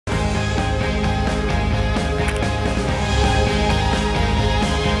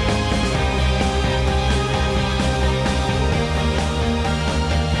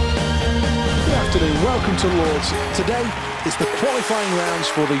to Lords. Today is the qualifying rounds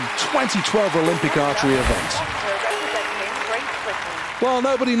for the 2012 Olympic archery event. While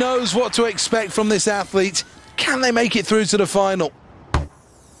nobody knows what to expect from this athlete, can they make it through to the final?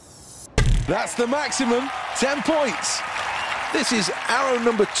 That's the maximum, 10 points. This is arrow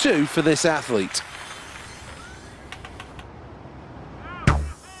number 2 for this athlete.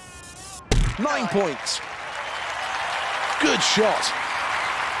 9 points. Good shot.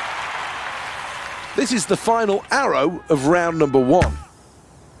 This is the final arrow of round number 1.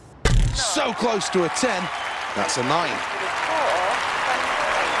 So close to a 10. That's a 9.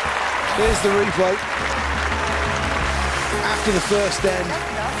 Here's the replay. After the first end,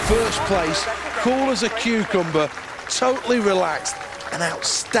 first place, cool as a cucumber, totally relaxed, an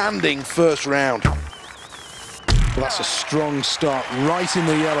outstanding first round. Well, that's a strong start, right in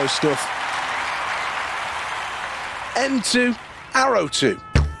the yellow stuff. End 2, arrow 2.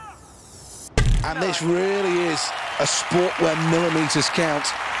 And this really is a sport where millimetres count.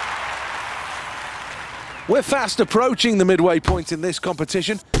 We're fast approaching the midway point in this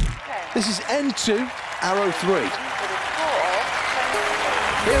competition. This is end 2, arrow 3.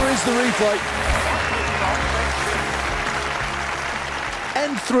 Here is the replay.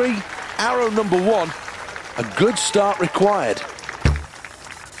 End 3, arrow number 1. A good start required.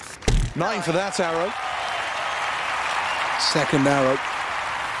 9 for that arrow. Second arrow.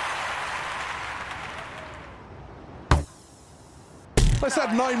 Let's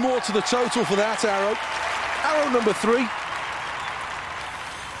add 9 more to the total for that arrow. Arrow number 3.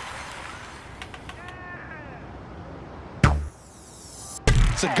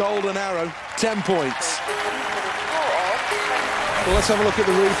 It's a golden arrow, 10 points. Well, let's have a look at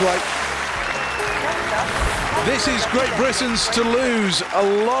the replay. This is Great Britain's to lose,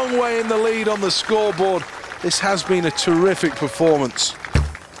 a long way in the lead on the scoreboard. This has been a terrific performance.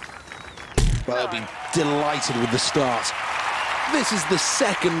 Well, they'll be delighted with the start. This is the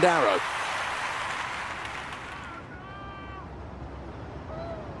second arrow.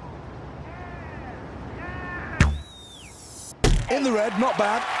 In the red, not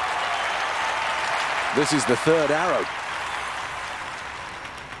bad. This is the third arrow.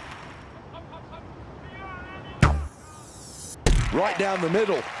 Right down the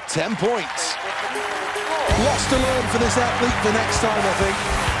middle, 10 points. Lots to learn for this athlete for next time, I think.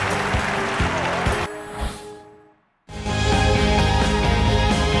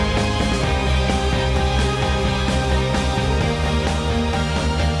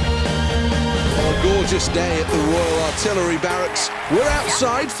 Gorgeous day at the Royal Artillery Barracks. We're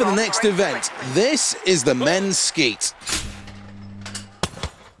outside for the next event. This is the men's skeet.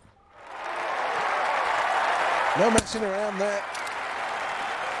 No messing around there.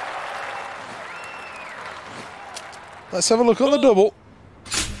 Let's have a look on the double.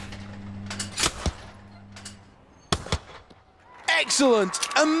 Excellent,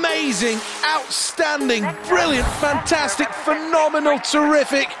 amazing, outstanding, brilliant, fantastic, phenomenal,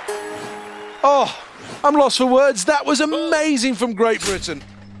 terrific. Oh, I'm lost for words. That was amazing from Great Britain.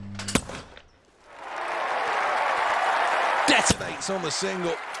 Detonates on the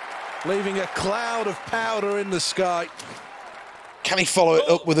single, leaving a cloud of powder in the sky. Can he follow it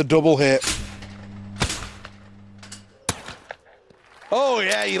up with a double here? Oh,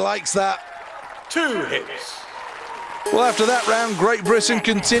 yeah, he likes that. 2 hits. Well, after that round, Great Britain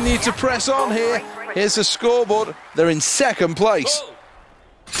continued to press on here. Here's the scoreboard. They're in second place.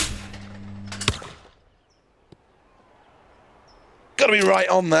 Got to be right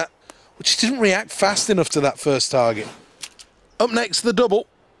on that. But she didn't react fast enough to that first target. Up next, the double.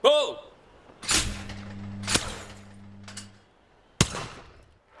 Oh.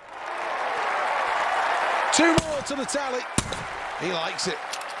 Two more to the tally. He likes it.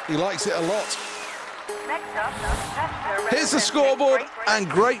 He likes it a lot. Here's the scoreboard, and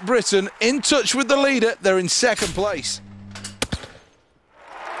Great Britain in touch with the leader. They're in second place.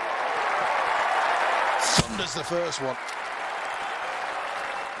 Thunders the first one.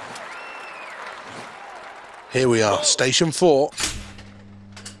 Here we are, station 4.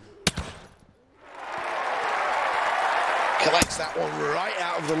 Collects that one right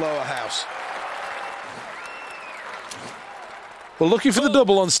out of the lower house. We're looking for the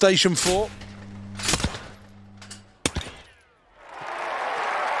double on station 4.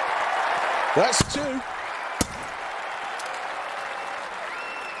 That's 2.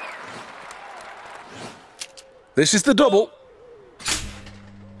 This is the double.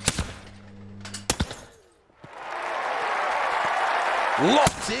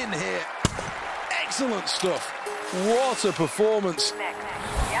 Locked in here. Excellent stuff. What a performance.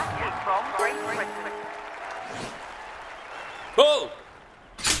 Oh.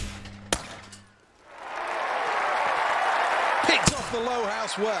 the low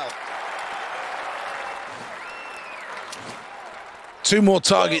house well. 2 more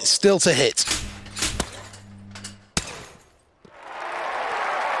targets still to hit.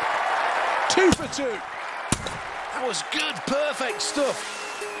 2 for 2. That was good, perfect stuff.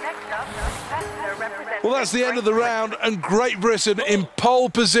 Well, that's the end of the round, and Great Britain in pole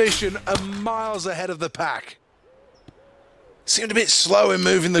position and miles ahead of the pack. Seemed a bit slow in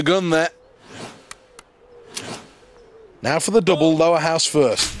moving the gun there. Now for the double, lower house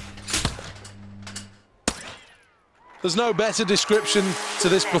first. There's no better description to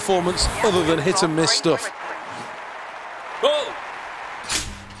this performance other than hit and miss stuff. Oh!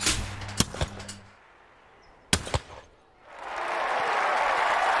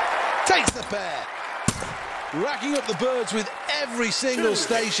 Takes the pair. Racking up the birds with every single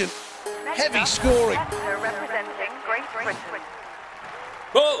station. Heavy scoring. Representing Great Britain.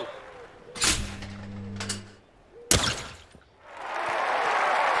 Oh!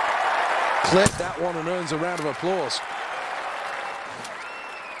 Cleared that one and earns a round of applause.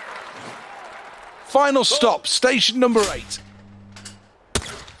 Final stop, station number 8.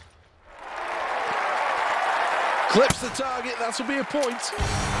 Clips the target, that'll be a point.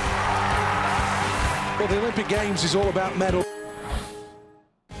 Well, the Olympic Games is all about medal.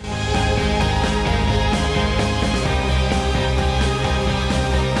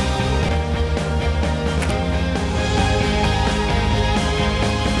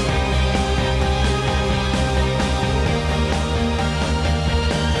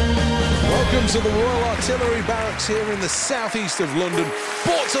 Welcome to the Royal Artillery Barracks here in the southeast of London,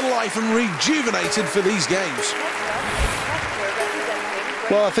 brought to life and rejuvenated for these games.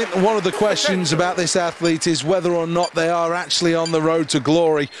 Well, I think one of the questions about this athlete is whether or not they are actually on the road to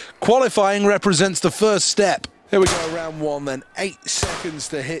glory. Qualifying represents the first step. Here we go, round 1 then. 8 seconds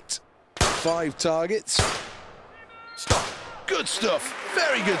to hit 5 targets. Stop. Good stuff.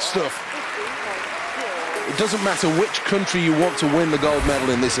 Very good stuff. It doesn't matter which country you want to win the gold medal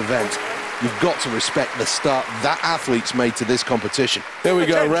in this event. You've got to respect the start that athlete's made to this competition. Here we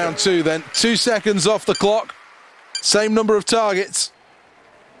go, round 2 then. 2 seconds off the clock. Same number of targets.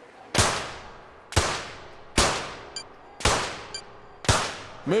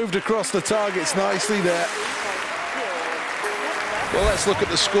 Moved across the targets nicely there. Well, let's look at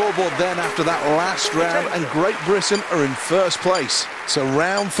the scoreboard then after that last round, and Great Britain are in first place. So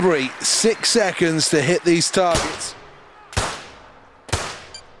round 3, 6 seconds to hit these targets.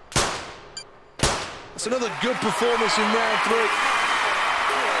 That's another good performance in round 3.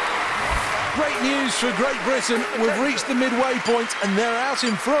 Great news for Great Britain. We've reached the midway point and they're out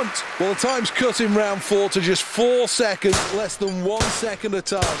in front. Well, the time's cut in round 4 to just 4 seconds, less than 1 second a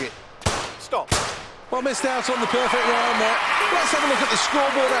target. Stop. Well, missed out on the perfect round there. Let's have a look at the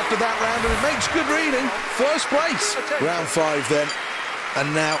scoreboard after that round, and it makes good reading. First place. Round 5 then.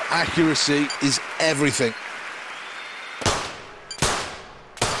 And now accuracy is everything.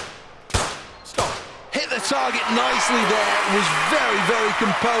 The target nicely there, was very, very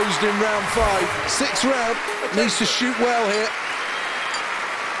composed in round 5. 6th round, needs to shoot well here.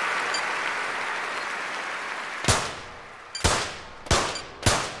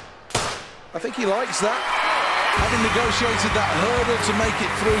 I think he likes that. Having negotiated that hurdle to make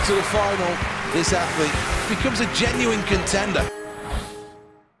it through to the final, this athlete becomes a genuine contender.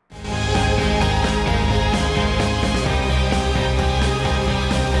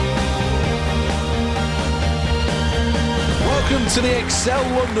 Welcome to the Excel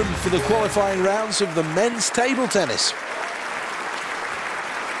London for the qualifying rounds of the men's table tennis.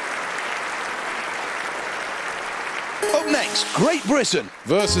 Up next, Great Britain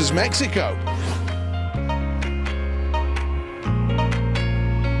versus Mexico.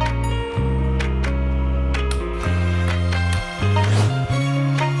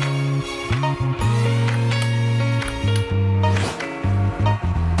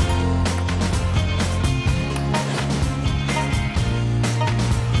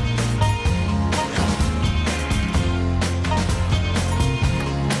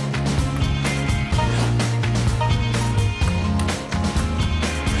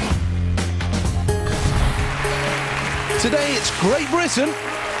 Today it's Great Britain.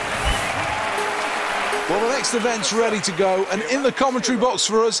 Well, the next event's ready to go, and in the commentary box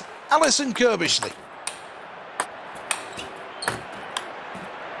for us, Alison Kirbishley.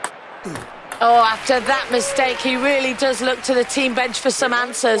 Oh, after that mistake, he really does look to the team bench for some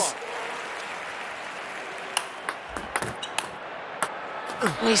answers.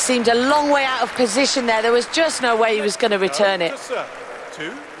 He seemed a long way out of position there. There was just no way he was going to return it.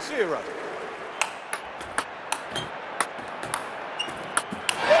 2-0.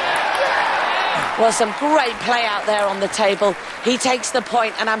 Well, some great play out there on the table. He takes the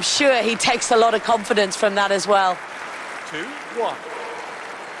point, and I'm sure he takes a lot of confidence from that as well. 2-1.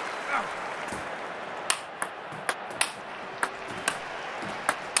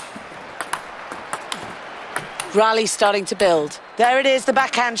 Rally starting to build. There it is, the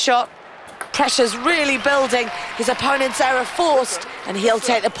backhand shot. Pressure's really building. His opponent's error forced, and he'll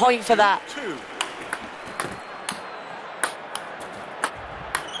take the point for that. 2.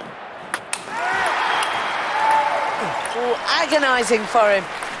 Oh, agonising for him.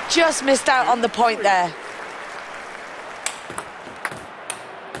 Just missed out on the point there.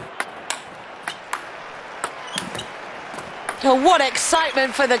 Oh, what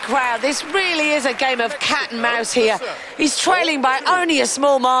excitement for the crowd. This really is a game of cat and mouse here. He's trailing by only a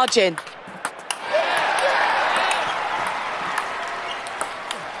small margin.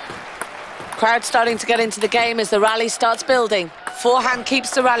 Crowd starting to get into the game as the rally starts building. Forehand keeps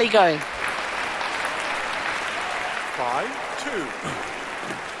the rally going. 5-2.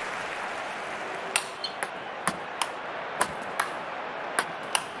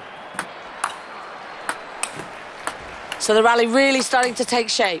 So the rally really starting to take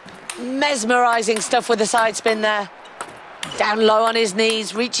shape. Mesmerising stuff with the side spin there. Down low on his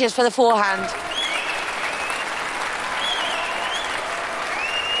knees, reaches for the forehand.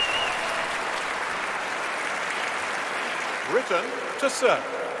 Britain to serve.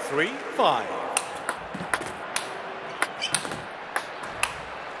 3-5.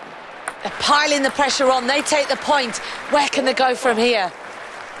 They're piling the pressure on. They take the point. Where can they go from here?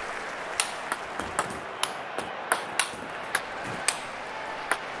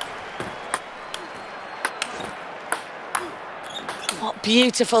 What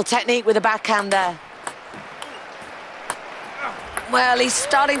beautiful technique with the backhand there. Well, he's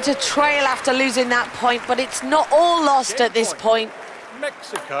starting to trail after losing that point, but it's not all lost at this point.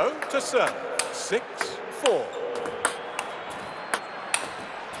 Mexico to serve. 6-4.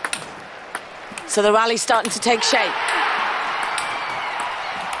 So the rally's starting to take shape.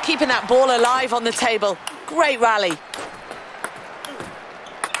 Keeping that ball alive on the table. Great rally.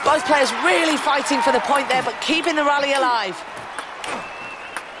 Both players really fighting for the point there, but keeping the rally alive.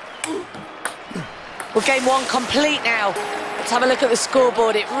 Well, game one complete now. Let's have a look at the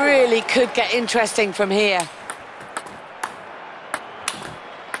scoreboard. It really could get interesting from here.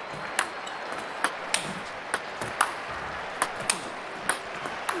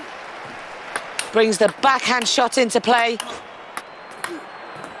 Brings the backhand shot into play.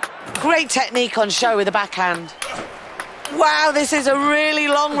 Great technique on show with the backhand. Wow, this is a really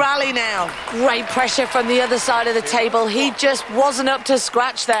long rally now. Great pressure from the other side of the table. He just wasn't up to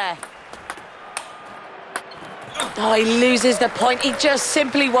scratch there. Oh, he loses the point. He just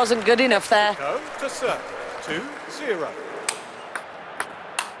simply wasn't good enough there. Go to serve. 2-0.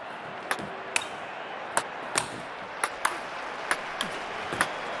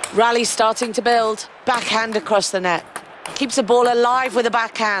 Rally starting to build. Backhand across the net. Keeps the ball alive with the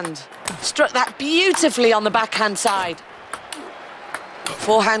backhand. Struck that beautifully on the backhand side.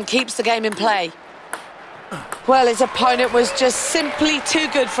 Forehand keeps the game in play. Well, his opponent was just simply too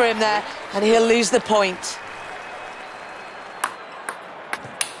good for him there, and he'll lose the point.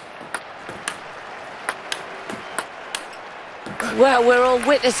 Well, we're all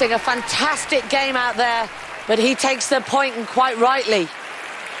witnessing a fantastic game out there, but he takes the point, and quite rightly.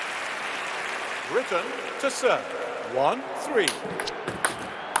 Britain to serve. 1-3.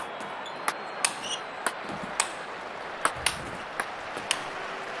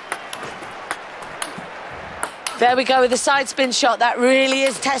 There we go with the side spin shot. That really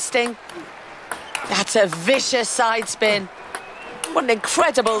is testing. That's a vicious side spin. What an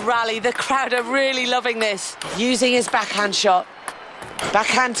incredible rally. The crowd are really loving this. Using his backhand shot.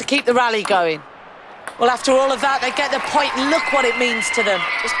 Backhand to keep the rally going. Well, after all of that, they get the point. Look what it means to them.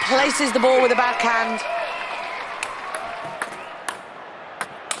 Just places the ball with the backhand.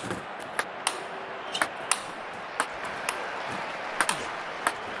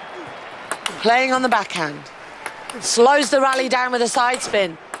 Playing on the backhand. Slows the rally down with a side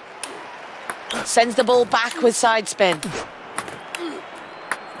spin. Sends the ball back with side spin.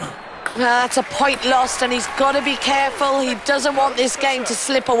 That's a point lost, and he's got to be careful. He doesn't want this game to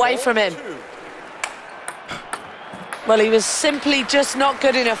slip away from him. Well, he was simply just not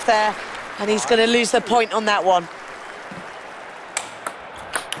good enough there, and he's going to lose the point on that one.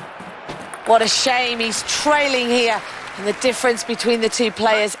 What a shame. He's trailing here, and the difference between the two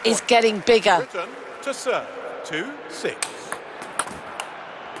players is getting bigger. Britain to serve. 2-6.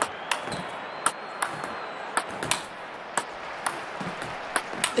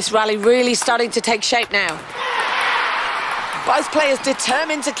 This rally really starting to take shape now. Both players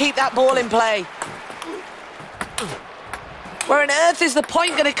determined to keep that ball in play. Where on earth is the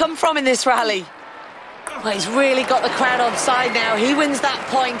point going to come from in this rally? Well, he's really got the crowd on side now. He wins that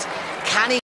point. Can he